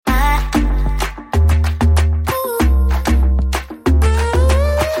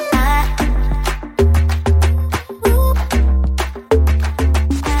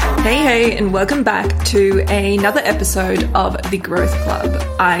and welcome back to another episode of The Growth Club.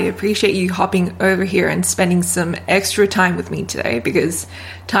 I appreciate you hopping over here and spending some extra time with me today because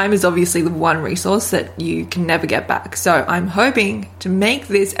time is obviously the one resource that you can never get back. So I'm hoping to make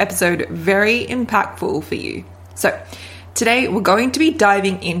this episode very impactful for you. So today we're going to be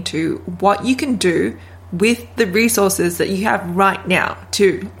diving into what you can do with the resources that you have right now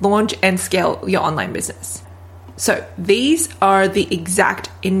to launch and scale your online business. So these are the exact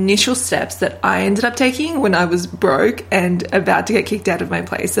initial steps that I ended up taking when I was broke and about to get kicked out of my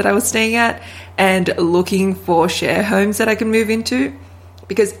place that I was staying at and looking for share homes that I could move into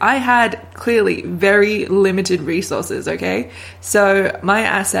because I had clearly very limited resources, okay? So my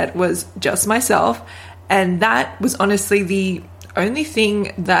asset was just myself, and that was honestly the only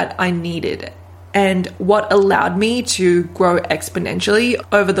thing that I needed and what allowed me to grow exponentially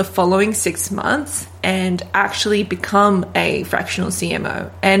over the following 6 months and actually become a fractional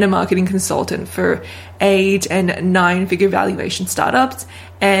CMO and a marketing consultant for 8 and 9-figure valuation startups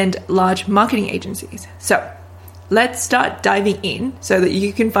and large marketing agencies. So let's start diving in so that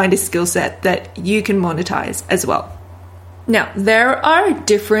you can find a skill set that you can monetize as well. Now, there are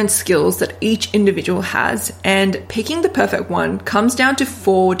different skills that each individual has, and picking the perfect one comes down to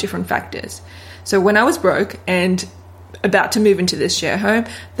 4 different factors. So when I was broke and about to move into this share home,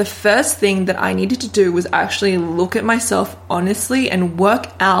 the first thing that I needed to do was actually look at myself honestly and work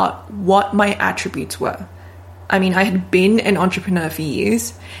out what my attributes were. I mean, I had been an entrepreneur for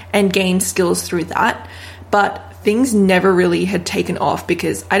years and gained skills through that, but things never really had taken off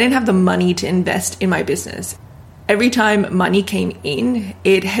because I didn't have the money to invest in my business. Every time money came in,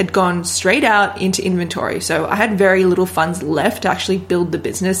 it had gone straight out into inventory. So I had very little funds left to actually build the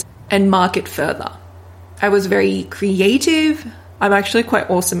business and market further. I was very creative. I'm actually quite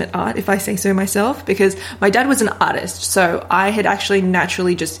awesome at art, if I say so myself, because my dad was an artist. So I had actually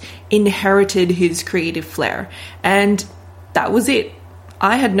naturally just inherited his creative flair. And that was it.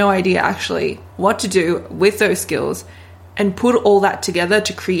 I had no idea actually what to do with those skills and put all that together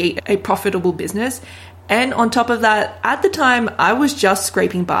to create a profitable business. And on top of that, at the time, I was just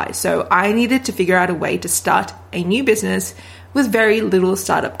scraping by. So I needed to figure out a way to start a new business with very little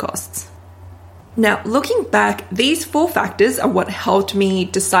startup costs. Now, looking back, these 4 factors are what helped me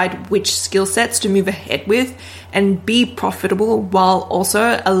decide which skill sets to move ahead with and be profitable while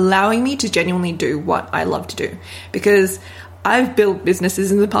also allowing me to genuinely do what I love to do. Because I've built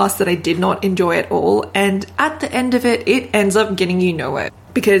businesses in the past that I did not enjoy at all. And at the end of it, it ends up getting you nowhere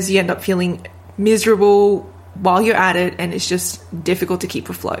because you end up feeling miserable while you're at it, and it's just difficult to keep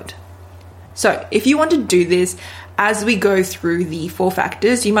afloat. So if you want to do this, as we go through the 4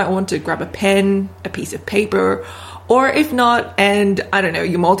 factors, you might want to grab a pen, a piece of paper, or if not, and I don't know,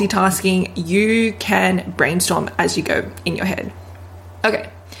 you're multitasking, you can brainstorm as you go in your head. Okay,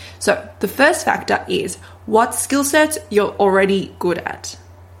 so the first factor is what skill sets you're already good at.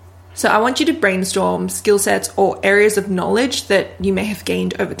 So I want you to brainstorm skill sets or areas of knowledge that you may have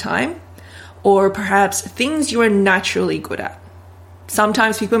gained over time, or perhaps things you are naturally good at.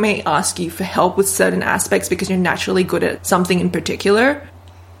 Sometimes people may ask you for help with certain aspects because you're naturally good at something in particular.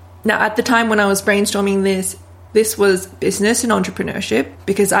 Now, at the time when I was brainstorming this was business and entrepreneurship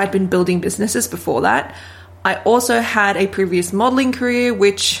because I'd been building businesses before that. I also had a previous modeling career,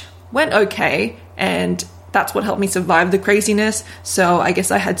 which went okay, and that's what helped me survive the craziness. So I guess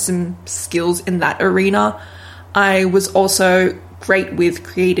I had some skills in that arena. I was also great with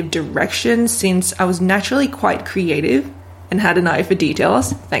creative direction since I was naturally quite creative and had an eye for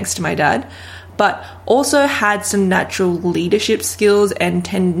details, thanks to my dad, but also had some natural leadership skills and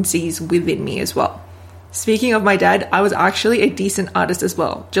tendencies within me as well. Speaking of my dad, I was actually a decent artist as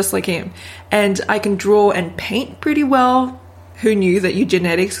well, just like him, and I can draw and paint pretty well. Who knew that your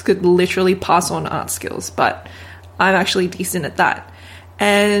genetics could literally pass on art skills, but I'm actually decent at that.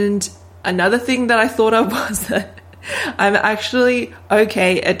 And another thing that I thought of was that I'm actually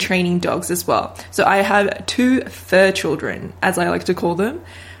okay at training dogs as well. So I have 2 fur children, as I like to call them.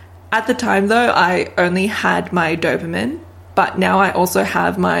 At the time though, I only had my Doberman, but now I also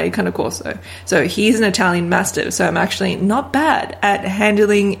have my Cane Corso. So he's an Italian Mastiff, so I'm actually not bad at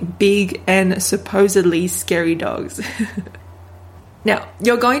handling big and supposedly scary dogs. Now,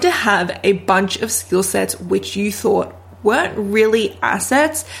 you're going to have a bunch of skill sets which you thought weren't really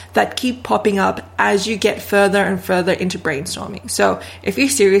assets that keep popping up as you get further and further into brainstorming. So if you're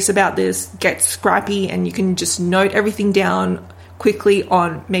serious about this, get scrappy and you can just note everything down quickly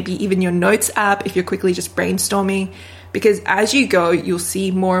on maybe even your notes app if you're quickly just brainstorming, because as you go, you'll see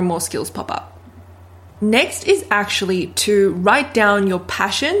more and more skills pop up. Next is actually to write down your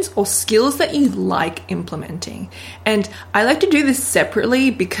passions or skills that you like implementing. And I like to do this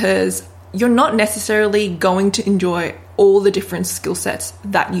separately because you're not necessarily going to enjoy all the different skill sets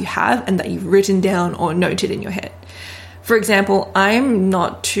that you have and that you've written down or noted in your head. For example, I'm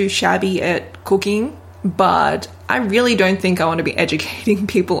not too shabby at cooking, but I really don't think I want to be educating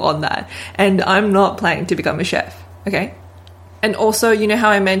people on that. And I'm not planning to become a chef, okay? And also, you know how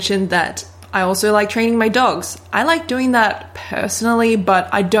I mentioned that I also like training my dogs. I like doing that personally, but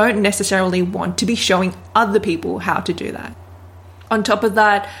I don't necessarily want to be showing other people how to do that. On top of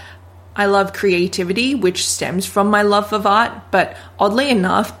that, I love creativity, which stems from my love of art, but oddly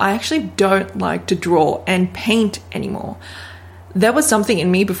enough, I actually don't like to draw and paint anymore. There was something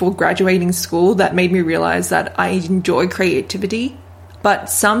in me before graduating school that made me realize that I enjoy creativity, but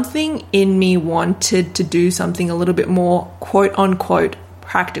something in me wanted to do something a little bit more quote unquote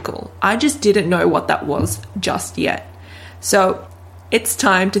practical. I just didn't know what that was just yet. So it's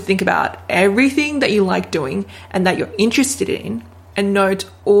time to think about everything that you like doing and that you're interested in and note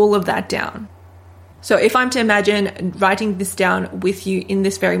all of that down. So if I'm to imagine writing this down with you in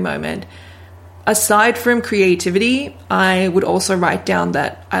this very moment, aside from creativity, I would also write down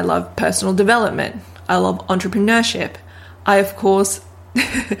that I love personal development. I love entrepreneurship. I, of course,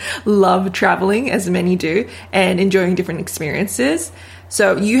 love traveling, as many do, and enjoying different experiences.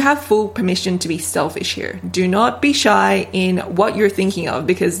 So you have full permission to be selfish here. Do not be shy in what you're thinking of,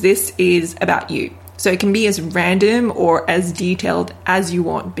 because this is about you. So it can be as random or as detailed as you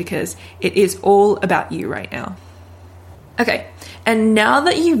want, because it is all about you right now. Okay, and now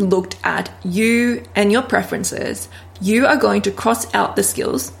that you've looked at you and your preferences, you are going to cross out the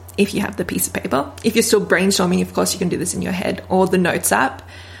skills if you have the piece of paper. If you're still brainstorming, of course, you can do this in your head or the Notes app.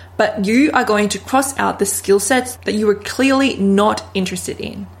 But you are going to cross out the skill sets that you are clearly not interested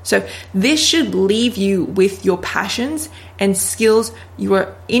in. So this should leave you with your passions and skills you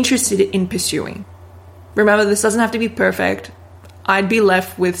are interested in pursuing. Remember, this doesn't have to be perfect. I'd be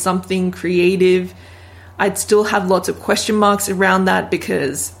left with something creative. I'd still have lots of question marks around that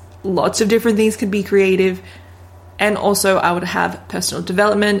because lots of different things could be creative. And also I would have personal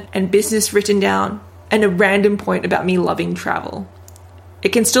development and business written down and a random point about me loving travel.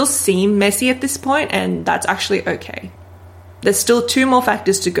 It can still seem messy at this point, and that's actually okay. There's still 2 more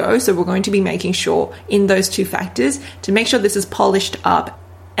factors to go, so we're going to be making sure in those 2 factors to make sure this is polished up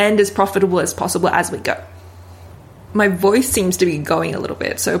and as profitable as possible as we go. My voice seems to be going a little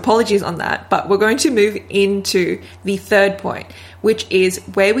bit, so apologies on that, but we're going to move into the 3rd point, which is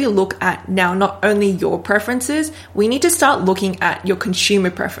where we look at now not only your preferences, we need to start looking at your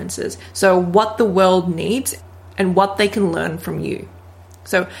consumer preferences. So what the world needs and what they can learn from you.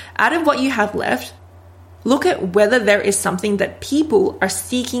 So out of what you have left, look at whether there is something that people are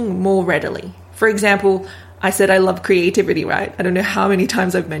seeking more readily. For example, I said I love creativity, right? I don't know how many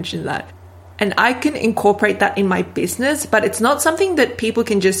times I've mentioned that. And I can incorporate that in my business, but it's not something that people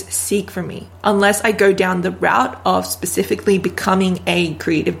can just seek from me unless I go down the route of specifically becoming a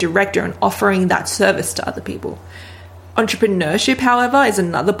creative director and offering that service to other people. Entrepreneurship, however, is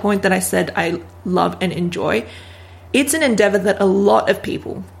another point that I said I love and enjoy. It's an endeavor that a lot of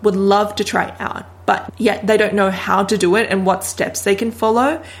people would love to try out, but yet they don't know how to do it and what steps they can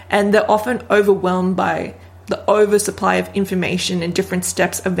follow. And they're often overwhelmed by the oversupply of information and different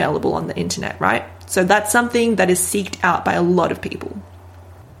steps available on the internet, right? So that's something that is seeked out by a lot of people.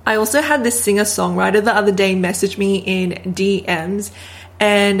 I also had this singer-songwriter the other day message me in DMs,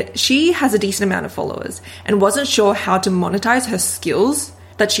 and she has a decent amount of followers and wasn't sure how to monetize her skills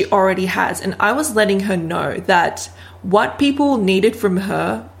that she already has. And I was letting her know that what people needed from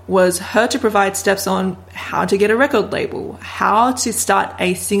her was her to provide steps on how to get a record label, how to start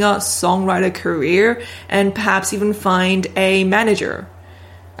a singer-songwriter career, and perhaps even find a manager.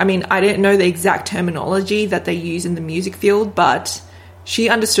 I mean, I didn't know the exact terminology that they use in the music field, but she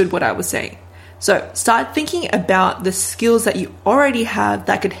understood what I was saying. So start thinking about the skills that you already have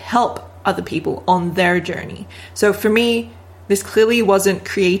that could help other people on their journey. So for me, this clearly wasn't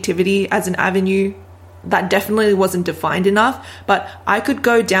creativity as an avenue. That definitely wasn't defined enough, but I could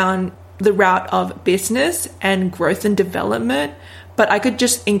go down the route of business and growth and development, but I could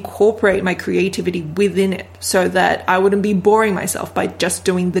just incorporate my creativity within it so that I wouldn't be boring myself by just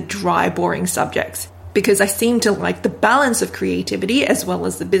doing the dry, boring subjects, because I seem to like the balance of creativity as well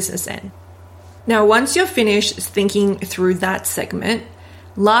as the business end. Now, once you're finished thinking through that segment,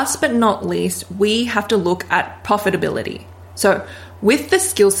 last but not least, we have to look at profitability. So with the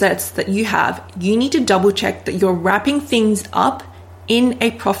skill sets that you have, you need to double check that you're wrapping things up in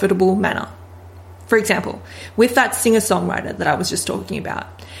a profitable manner. For example, with that singer-songwriter that I was just talking about,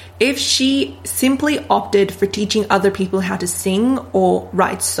 if she simply opted for teaching other people how to sing or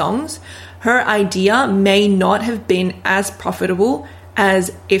write songs, her idea may not have been as profitable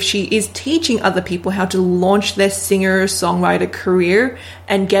as if she is teaching other people how to launch their singer-songwriter career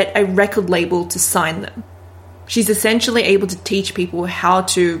and get a record label to sign them. She's essentially able to teach people how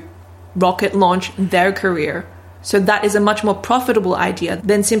to rocket launch their career. So that is a much more profitable idea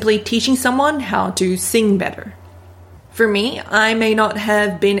than simply teaching someone how to sing better. For me, I may not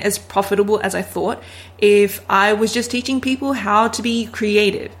have been as profitable as I thought if I was just teaching people how to be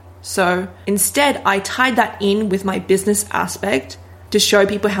creative. So instead, I tied that in with my business aspect to show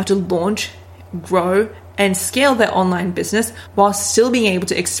people how to launch, grow, and scale their online business while still being able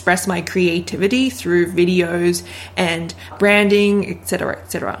to express my creativity through videos and branding, etc.,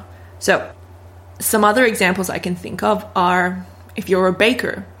 etc. So some other examples I can think of are if you're a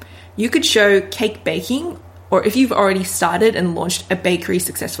baker, you could show cake baking, or if you've already started and launched a bakery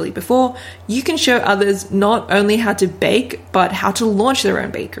successfully before, you can show others not only how to bake, but how to launch their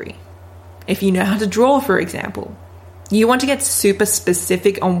own bakery. If you know how to draw, for example, you want to get super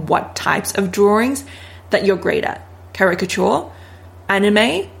specific on what types of drawings that you're great at. Caricature,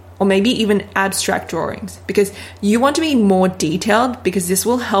 anime, or maybe even abstract drawings, because you want to be more detailed, because this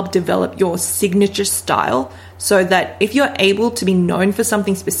will help develop your signature style so that if you're able to be known for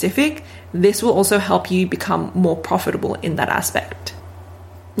something specific, this will also help you become more profitable in that aspect.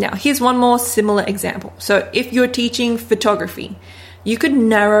 Now, here's one more similar example. So if you're teaching photography, you could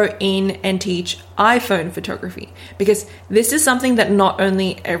narrow in and teach iPhone photography, because this is something that not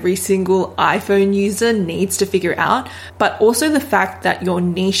only every single iPhone user needs to figure out, but also the fact that you're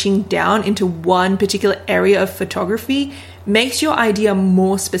niching down into one particular area of photography makes your idea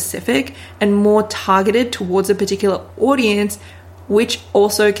more specific and more targeted towards a particular audience, which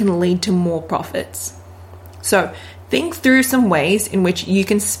also can lead to more profits. So think through some ways in which you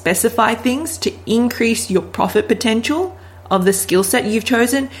can specify things to increase your profit potential of the skill set you've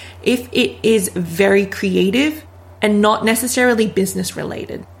chosen if it is very creative and not necessarily business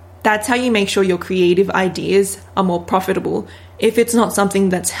related. That's how you make sure your creative ideas are more profitable if it's not something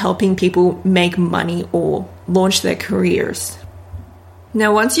that's helping people make money or launch their careers.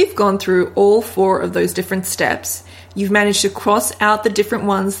 Now, once you've gone through all 4 of those different steps, you've managed to cross out the different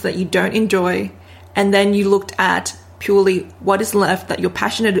ones that you don't enjoy, and then you looked at purely what is left that you're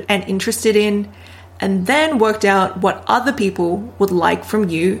passionate and interested in, and then worked out what other people would like from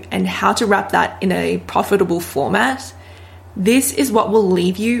you and how to wrap that in a profitable format. This is what will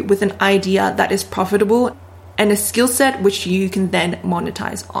leave you with an idea that is profitable and a skill set which you can then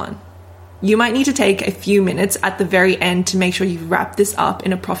monetize on. You might need to take a few minutes at the very end to make sure you wrap this up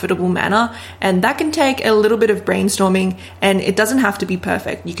in a profitable manner, and that can take a little bit of brainstorming, and it doesn't have to be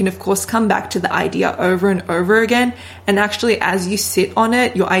perfect. You can of course come back to the idea over and over again, and actually as you sit on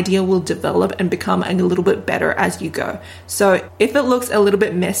it, your idea will develop and become a little bit better as you go. So if it looks a little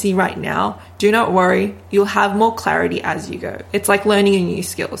bit messy right now, do not worry, you'll have more clarity as you go. It's like learning a new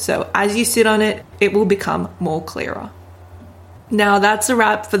skill. So as you sit on it, it will become more clearer. Now that's a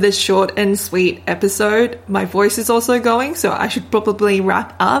wrap for this short and sweet episode. My voice is also going, so I should probably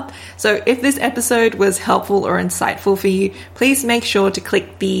wrap up. So if this episode was helpful or insightful for you, please make sure to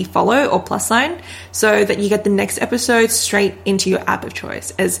click the follow or plus sign so that you get the next episode straight into your app of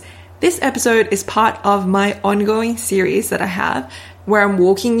choice, as this episode is part of my ongoing series that I have where I'm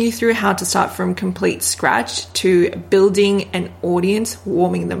walking you through how to start from complete scratch to building an audience,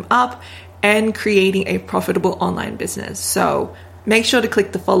 warming them up, and creating a profitable online business. So make sure to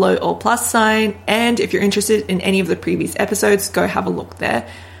click the follow or plus sign. And if you're interested in any of the previous episodes, go have a look there.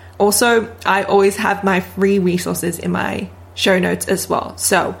 Also, I always have my free resources in my show notes as well.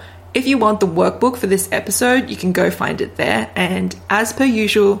 So if you want the workbook for this episode, you can go find it there. And as per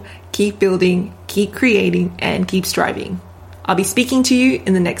usual, keep building, keep creating, and keep striving. I'll be speaking to you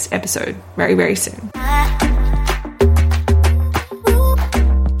in the next episode very, very soon.